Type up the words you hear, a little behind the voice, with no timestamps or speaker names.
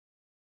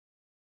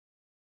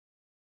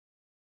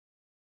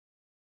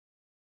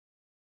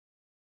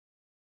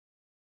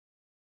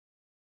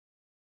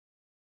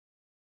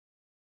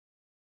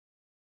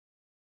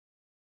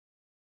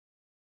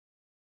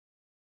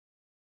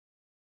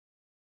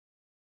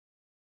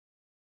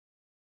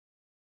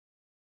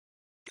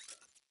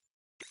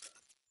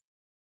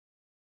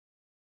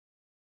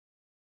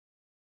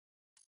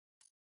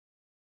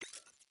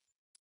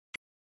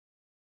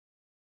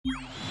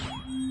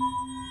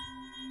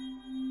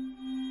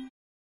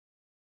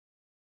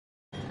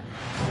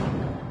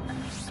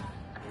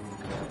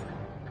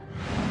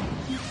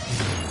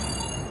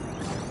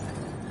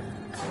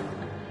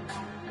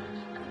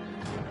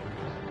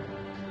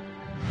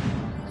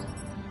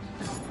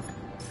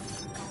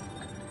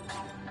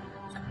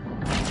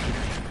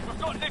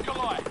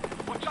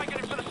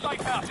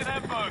Captain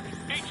Hamburg,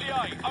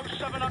 ETA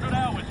 0700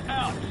 hours,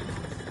 out.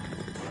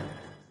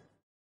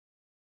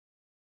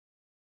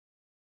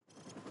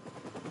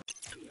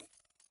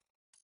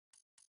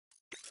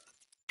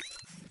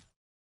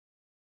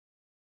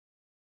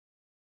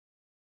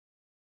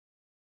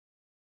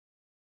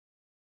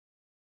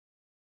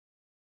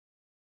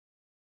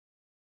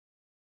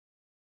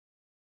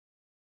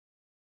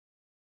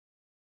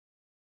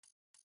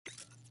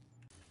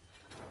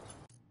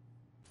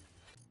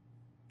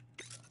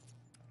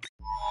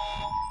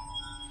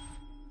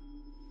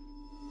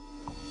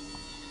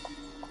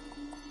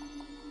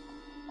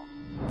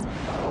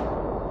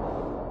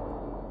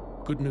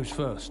 Good news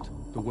first,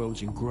 the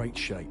world's in great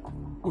shape.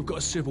 We've got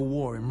a civil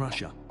war in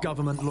Russia,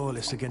 government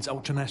loyalists against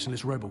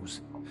ultranationalist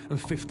rebels,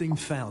 and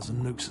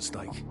 15,000 nukes at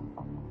stake.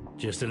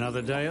 Just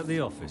another day at the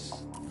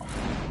office.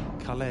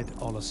 Khaled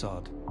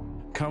al-Assad,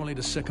 currently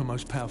the second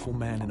most powerful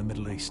man in the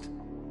Middle East.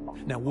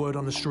 Now, word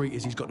on the street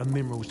is he's got the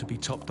minerals to be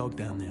top dog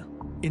down there.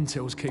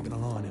 Intel's keeping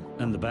an eye on him.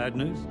 And the bad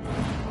news?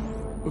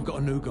 We've got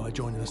a new guy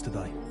joining us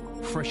today,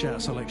 fresh out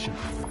of selection.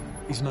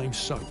 His name's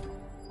Soap.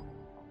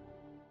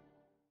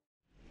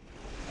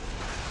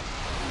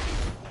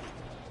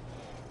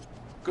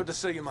 Good to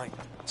see you, mate.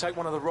 Take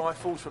one of the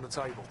rifles from the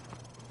table.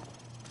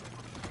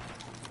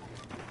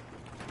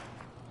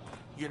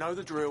 You know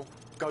the drill.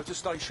 Go to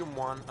Station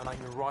 1 and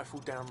aim your rifle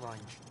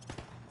downrange.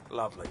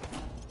 Lovely.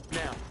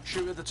 Now,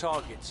 shoot at the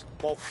targets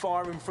while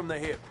firing from the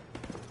hip.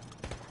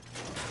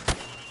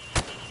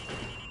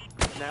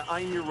 Now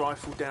aim your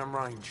rifle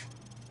downrange.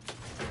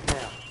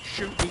 Now,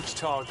 shoot each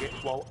target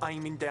while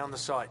aiming down the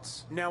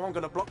sights. Now I'm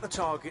going to block the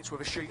targets with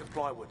a sheet of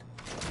plywood.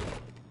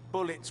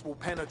 Bullets will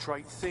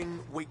penetrate thin,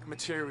 weak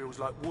materials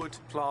like wood,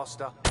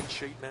 plaster, and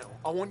sheet metal.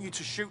 I want you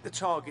to shoot the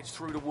targets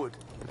through the wood.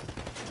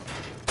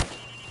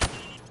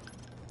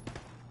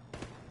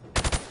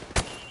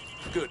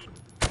 Good.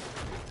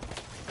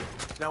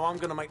 Now I'm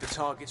going to make the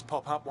targets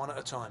pop up one at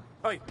a time.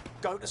 Hey,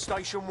 go to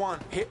Station 1.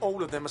 Hit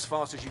all of them as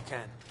fast as you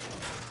can.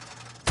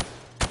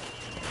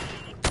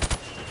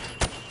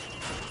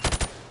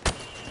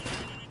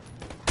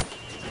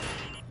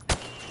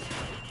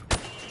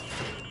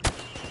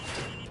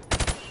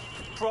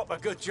 Proper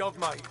good job,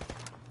 mate.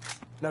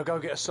 Now go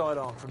get a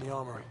sidearm from the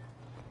armory.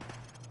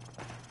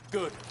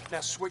 Good.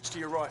 Now switch to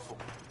your rifle.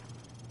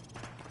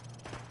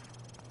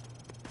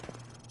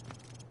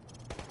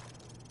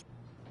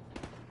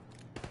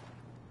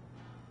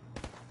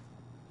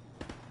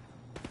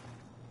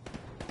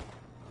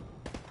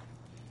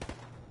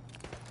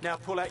 Now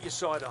pull out your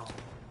sidearm.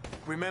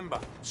 Remember,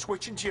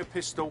 switching to your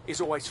pistol is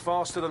always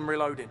faster than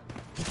reloading.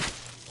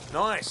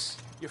 Nice!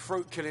 Your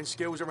fruit-killing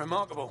skills are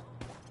remarkable.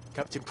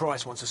 Captain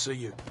Price wants to see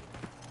you.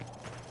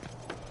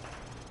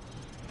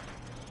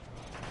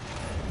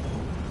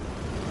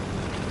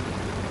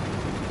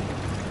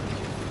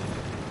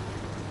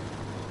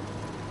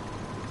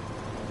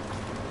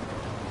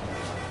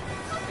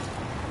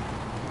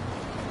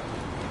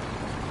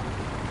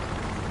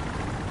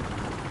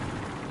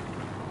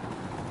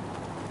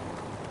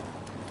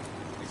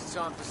 It's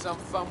time for some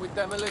fun with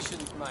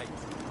demolitions, mate.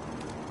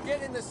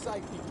 Get in the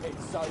safety pit,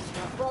 so now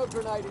throw a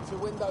grenade into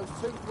windows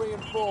 2, 3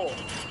 and 4.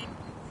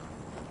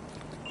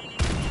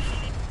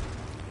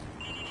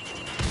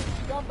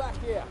 Come back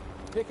here.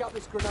 Pick up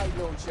this grenade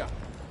launcher.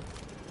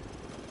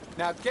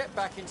 Now get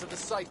back into the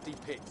safety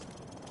pit.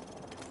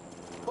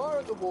 Fire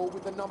at the wall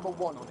with the number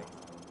 1 on it.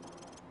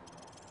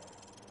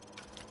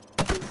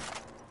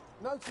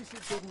 Notice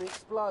it didn't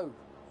explode.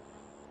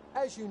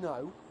 As you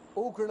know,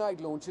 all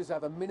grenade launchers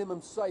have a minimum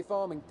safe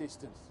arming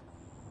distance.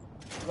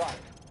 Right.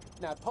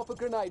 Now pop a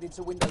grenade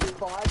into windows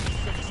 5,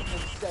 6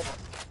 and 7.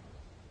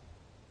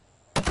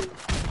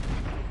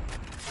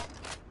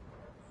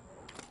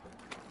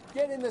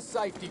 Get in the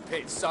safety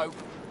pit, Soap.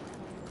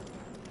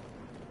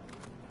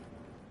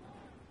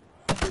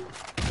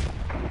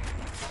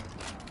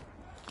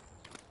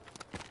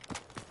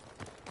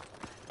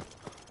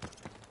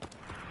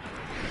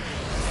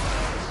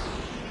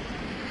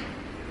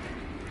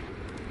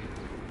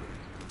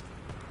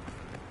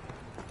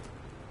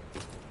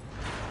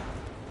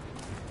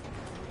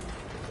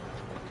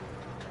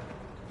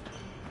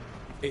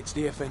 It's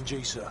the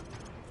FNG, sir.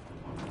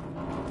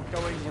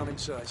 Go easy on him,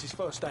 sir. It's his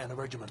first day in the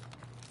regiment.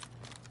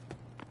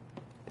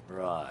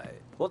 Right.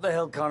 What the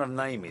hell kind of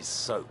name is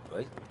Soap,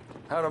 eh?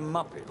 How'd a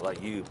muppet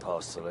like you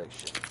pass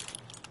selection?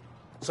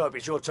 Soap,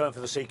 it's your turn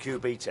for the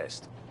CQB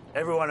test.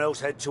 Everyone else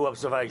head to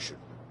observation.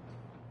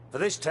 For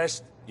this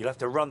test, you'll have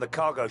to run the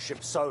cargo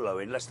ship solo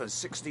in less than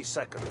 60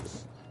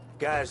 seconds.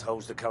 Gaz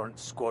holds the current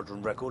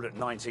squadron record at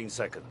 19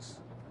 seconds.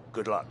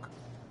 Good luck.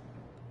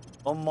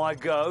 On my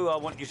go, I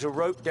want you to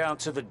rope down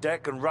to the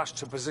deck and rush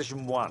to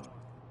position 1.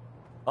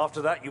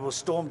 After that, you will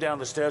storm down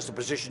the stairs to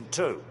position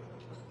 2.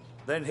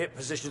 Then hit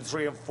position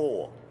 3 and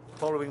 4,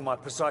 following my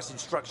precise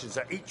instructions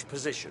at each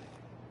position.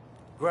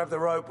 Grab the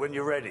rope when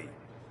you're ready.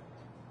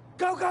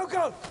 Go, go,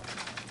 go!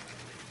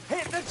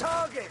 Hit the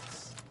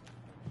targets!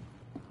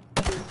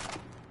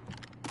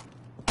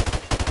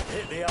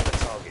 Hit the other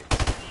targets.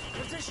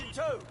 Position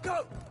 2,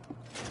 go!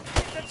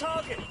 Hit the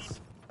targets!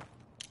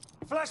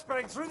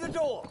 Flashbang through the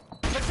door.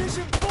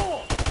 Position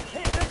 4.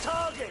 Hit the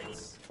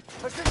targets.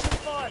 Position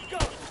 5. Go.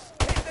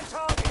 Hit the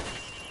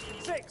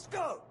targets. 6.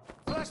 Go.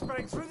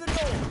 Flashbang through the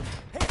door.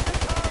 Hit the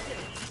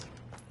targets.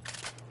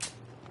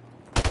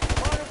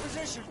 Final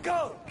position.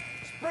 Go.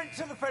 Sprint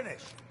to the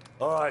finish.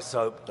 All right,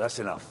 Soap. That's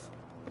enough.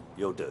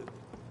 You'll do.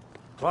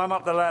 Climb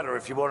up the ladder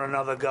if you want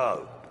another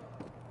go.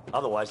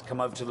 Otherwise, come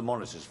over to the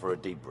monitors for a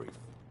debrief.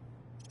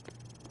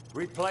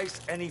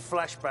 Replace any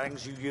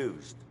flashbangs you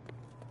used.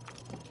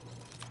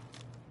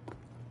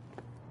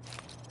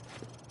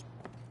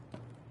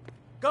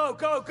 Go,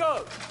 go,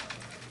 go!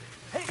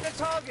 Hit the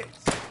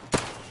targets!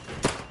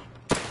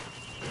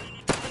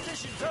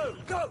 Position 2,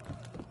 go!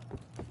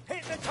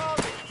 Hit the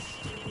targets!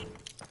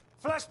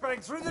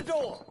 Flashbang through the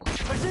door!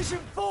 Position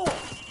 4!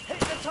 Hit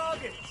the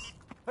targets!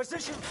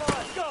 Position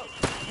 5, go!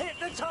 Hit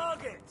the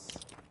targets!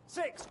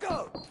 6,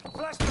 go!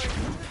 Flashbang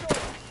through the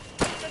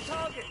door! Hit the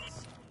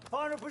targets!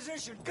 Final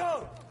position,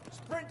 go!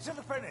 Sprint to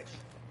the finish!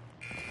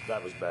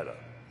 That was better.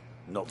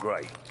 Not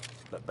great,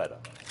 but better.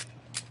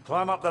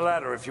 Climb up the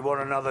ladder if you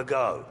want another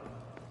go.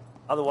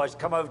 Otherwise,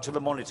 come over to the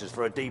monitors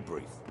for a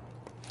debrief.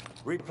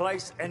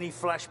 Replace any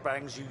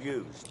flashbangs you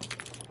used.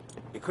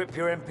 Equip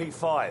your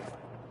MP5.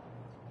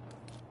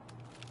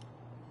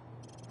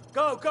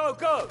 Go, go,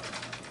 go!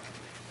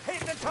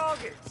 Hit the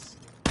targets!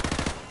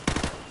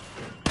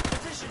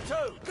 Position 2,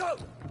 go!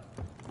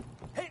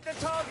 Hit the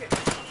targets!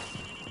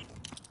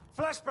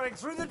 Flashbang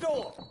through the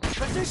door!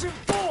 Position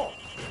 4!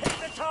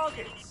 Hit the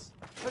targets!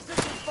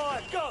 Position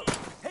 5, go!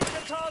 Hit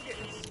the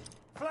targets!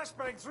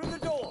 Flashbang through the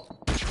door!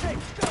 6,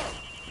 go!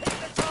 Hit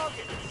the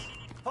targets!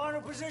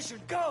 Final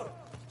position, go!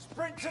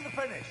 Sprint to the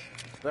finish!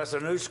 That's a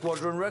new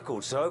squadron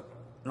record, Soap.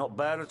 Not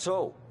bad at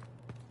all.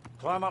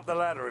 Climb up the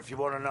ladder if you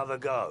want another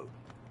go.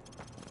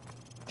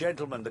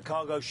 Gentlemen, the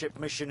cargo ship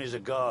mission is a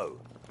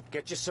go.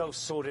 Get yourselves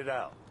sorted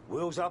out.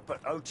 Wheels up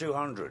at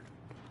 0200.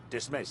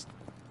 Dismissed.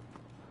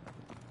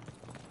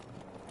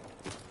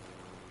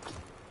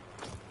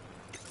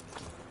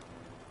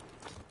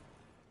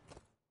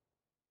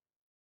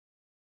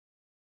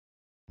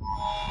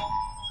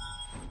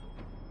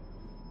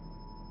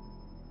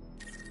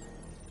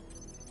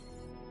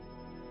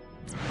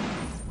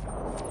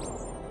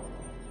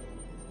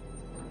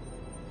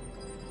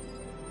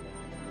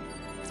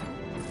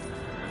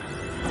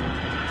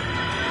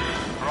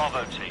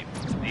 Bravo team.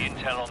 The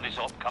intel on this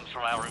op comes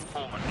from our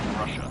informant in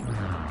Russia.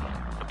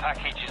 The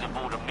package is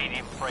aboard a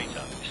medium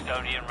freighter,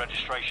 Estonian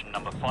registration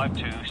number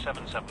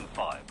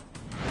 52775.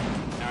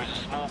 There is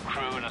a small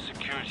crew and a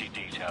security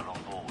detail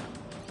on board.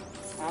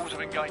 Rules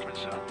of engagement,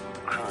 sir.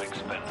 Crew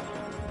expendable.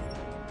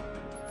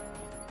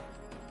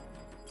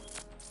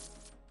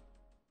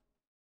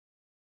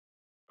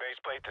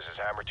 Baseplate, this is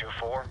Hammer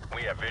 2-4.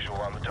 We have visual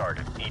on the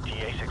target.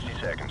 ETA 60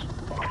 seconds.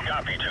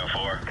 Copy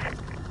 2-4.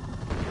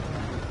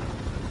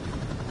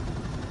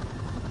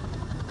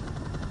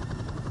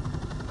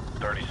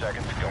 30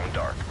 seconds, going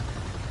dark.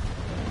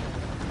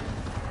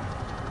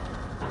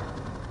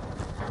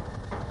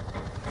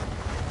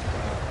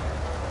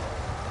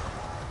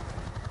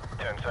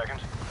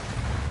 Seconds.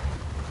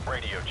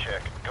 Radio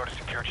check. Go to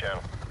secure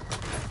channel.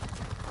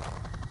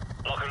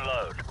 Lock and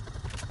load.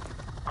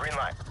 Green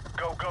light.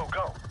 Go, go,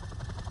 go.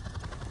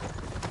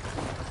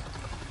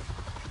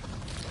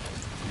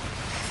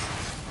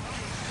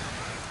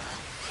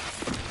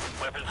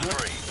 Weapons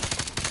free.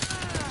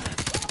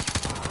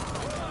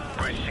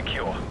 Bridge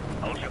secure.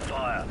 Hold your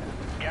fire.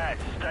 Gas,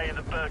 stay in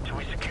the berth till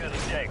we secure the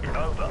deck.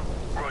 Over.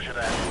 Roger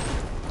that.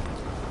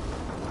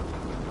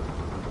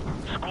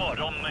 Squad,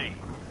 on me.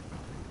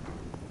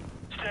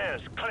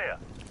 Stairs, clear.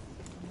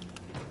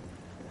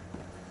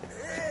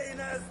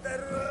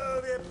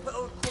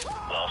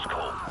 Last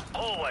call.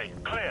 Hallway,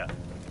 clear.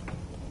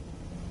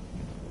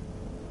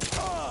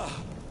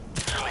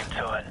 Sleep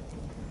tight.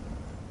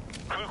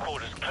 Crew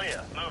quarters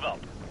clear. Move up.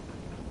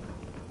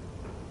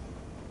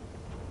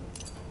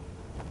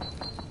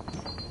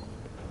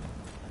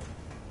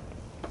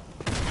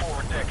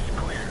 Forward deck's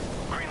clear.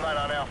 Green light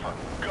on Alpha.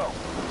 Go.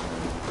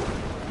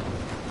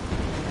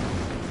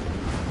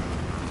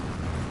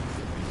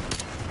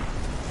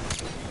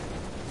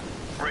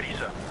 Ready,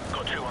 sir.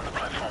 Got two on the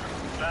platform.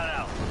 Fan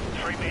out.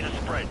 3 meter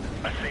spread.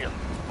 I see them.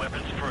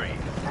 Weapons free.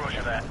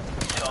 Roger that.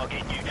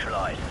 Target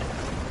neutralized.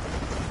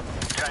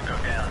 Tango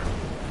down.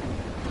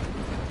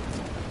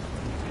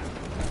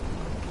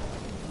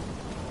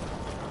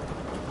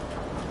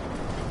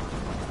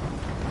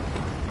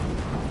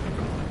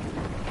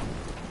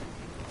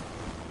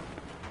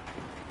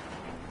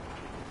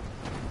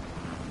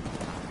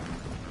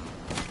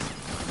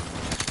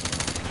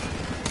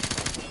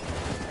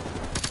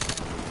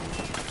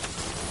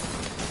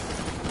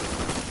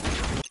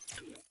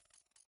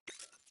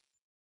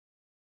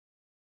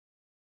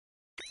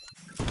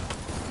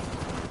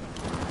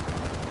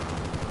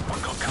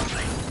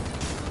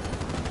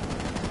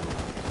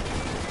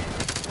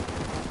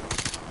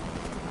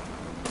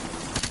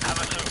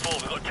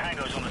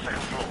 Tango's on the second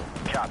floor.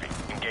 Copy.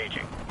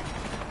 Engaging.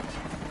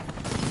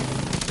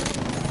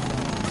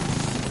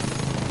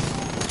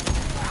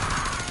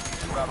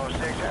 Bravo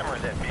 6, Hammer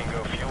is at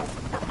Bingo Fuel.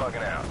 We're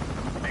bugging out.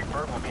 Big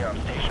Bird will be on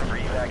station for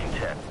evac in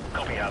 10.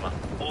 Copy, Hammer.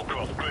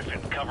 Allcroft,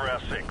 Griffin, cover our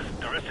 6.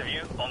 The rest of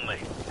you, on me.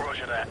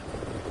 Roger that.